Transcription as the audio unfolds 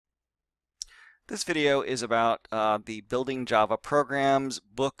This video is about the Building Java Programs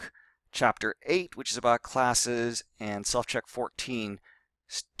book, Chapter 8, which is about classes, and self-check 14,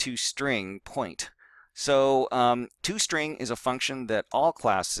 toStringPoint. So toString is a function that all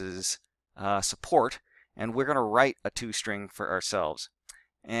classes support, and we're going to write a toString for ourselves.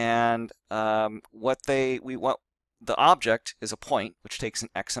 And the object is a point, which takes an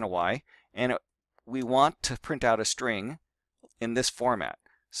x and a y, and we want to print out a string in this format.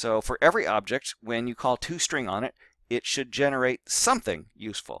 So for every object, when you call toString on it, it should generate something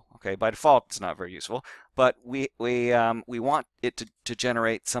useful. Okay, by default, it's not very useful, but we want it to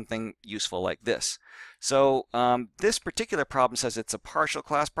generate something useful like this. So this particular problem says it's a partial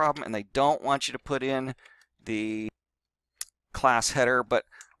class problem, and they don't want you to put in the class header, but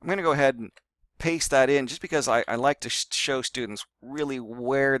I'm going to go ahead and paste that in just because I like to show students really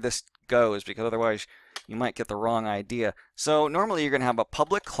where this goes, because otherwise you might get the wrong idea. So normally you're going to have a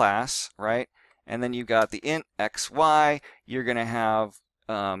public class, right? And then you've got the int x, y. You're going to have,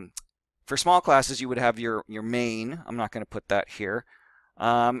 for small classes, you would have your main. I'm not going to put that here.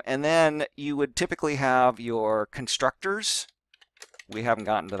 And then you would typically have your constructors. We haven't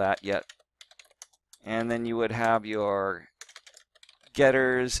gotten to that yet. And then you would have your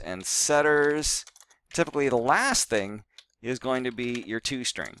getters and setters. Typically the last thing is going to be your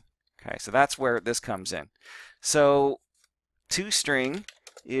toString. Okay, so that's where this comes in. So toString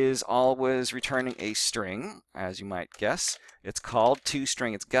is always returning a string, as you might guess. It's called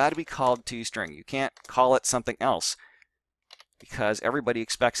toString. It's got to be called toString. You can't call it something else because everybody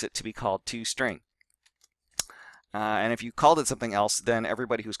expects it to be called toString. And if you called it something else, then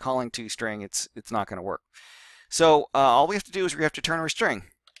everybody who's calling toString, it's not going to work. So all we have to do is we have to return a string.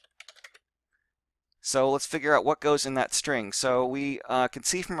 So let's figure out what goes in that string. So we can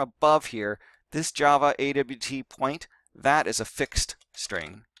see from above here, this Java AWT point, that is a fixed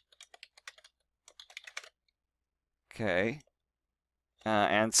string. Okay.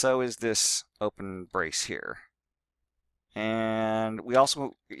 And so is this open brace here. And we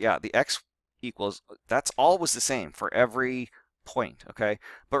also, the x equals, that's always the same for every point, okay?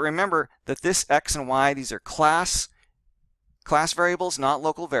 But remember that this x and y, these are class variables, not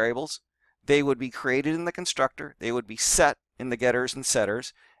local variables. They would be created in the constructor. They would be set in the getters and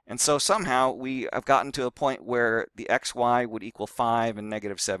setters. And so somehow we have gotten to a point where the x, y would equal 5 and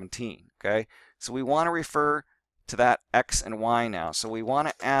negative 17, okay? So we want to refer to that x and y now. So we want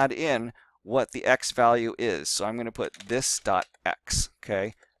to add in what the x value is. So I'm going to put this dot x,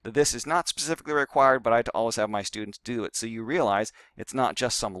 okay? This is not specifically required, but I always have my students do it. So you realize it's not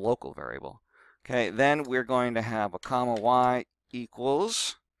just some local variable. Okay, then we're going to have a comma y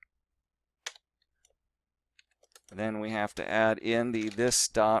equals. Then we have to add in the this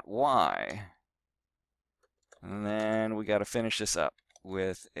dot y. And then we got to finish this up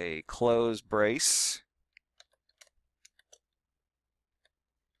with a close brace.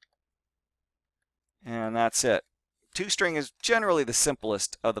 And that's it. toString is generally the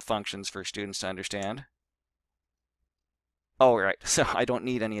simplest of the functions for students to understand. Oh, right. So I don't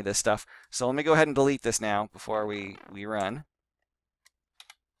need any of this stuff. So let me go ahead and delete this now before we run.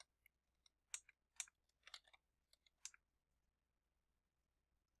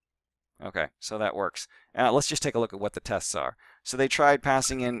 Okay, so that works. Let's just take a look at what the tests are. So they tried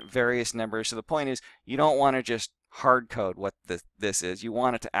passing in various numbers. So the point is, you don't want to just hard code what this is. You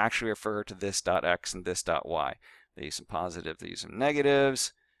want it to actually refer to this dot x and this dot y. They use some positives, they use some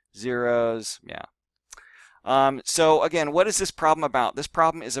negatives, zeros, yeah. So again, what is this problem about? This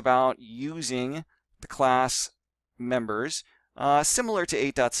problem is about using the class members, similar to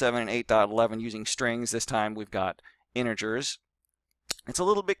 8.7 and 8.11, using strings. This time we've got integers. It's a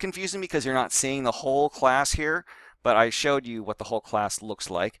little bit confusing because you're not seeing the whole class here, but I showed you what the whole class looks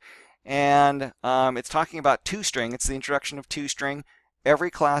like. And it's talking about toString. It's the introduction of toString.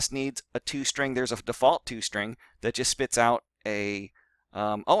 Every class needs a toString. There's a default toString that just spits out a.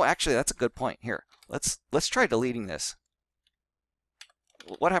 Oh, actually, that's a good point. Here, let's try deleting this.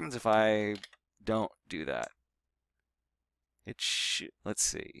 What happens if I don't do that? It should. Let's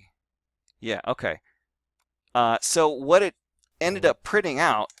see. Yeah. Okay. So what it ended up printing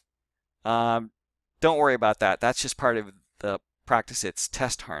out. Don't worry about that. That's just part of the practice its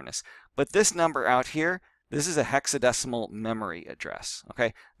test harness. But this number out here, this is a hexadecimal memory address.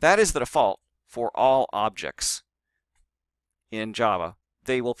 Okay, that is the default for all objects in Java.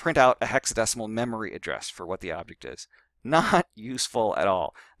 They will print out a hexadecimal memory address for what the object is. Not useful at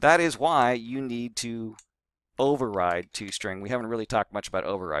all. That is why you need to override toString. We haven't really talked much about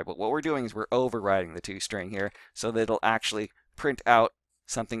override, but what we're doing is we're overriding the toString here so that it'll actually print out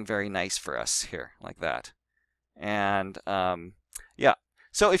something very nice for us here, like that. And yeah,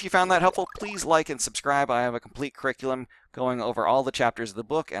 So if you found that helpful, please like and subscribe. I have a complete curriculum going over all the chapters of the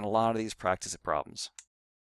book and a lot of these practice problems.